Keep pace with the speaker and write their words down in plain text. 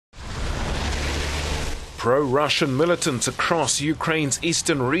Pro-Russian militants across Ukraine's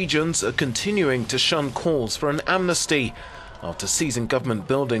eastern regions are continuing to shun calls for an amnesty. After seizing government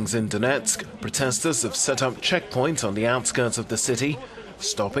buildings in Donetsk, protesters have set up checkpoints on the outskirts of the city,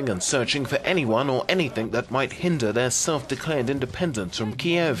 stopping and searching for anyone or anything that might hinder their self-declared independence from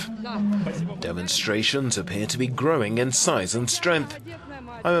Kyiv. Demonstrations appear to be growing in size and strength.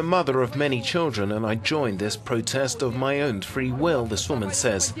 I'm a mother of many children and I joined this protest of my own free will, this woman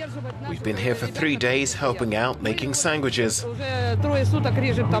says. We've been here for 3 days helping out, making sandwiches.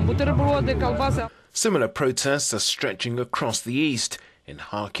 Similar protests are stretching across the east. In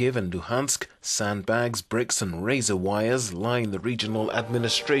Kharkiv and Luhansk, sandbags, bricks and razor wires line the regional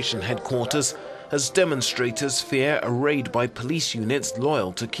administration headquarters as demonstrators fear a raid by police units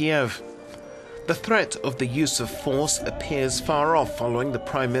loyal to Kyiv. The threat of the use of force appears far off following the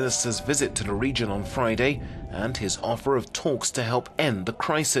Prime Minister's visit to the region on Friday and his offer of talks to help end the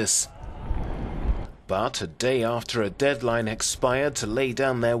crisis. But a day after a deadline expired to lay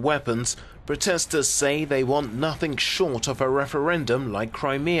down their weapons, protesters say they want nothing short of a referendum like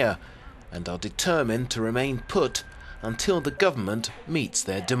Crimea and are determined to remain put until the government meets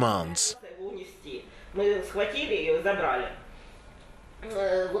their demands.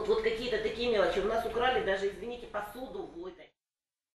 Вот какие-то такие мелочи. У нас украли даже, извините, посуду.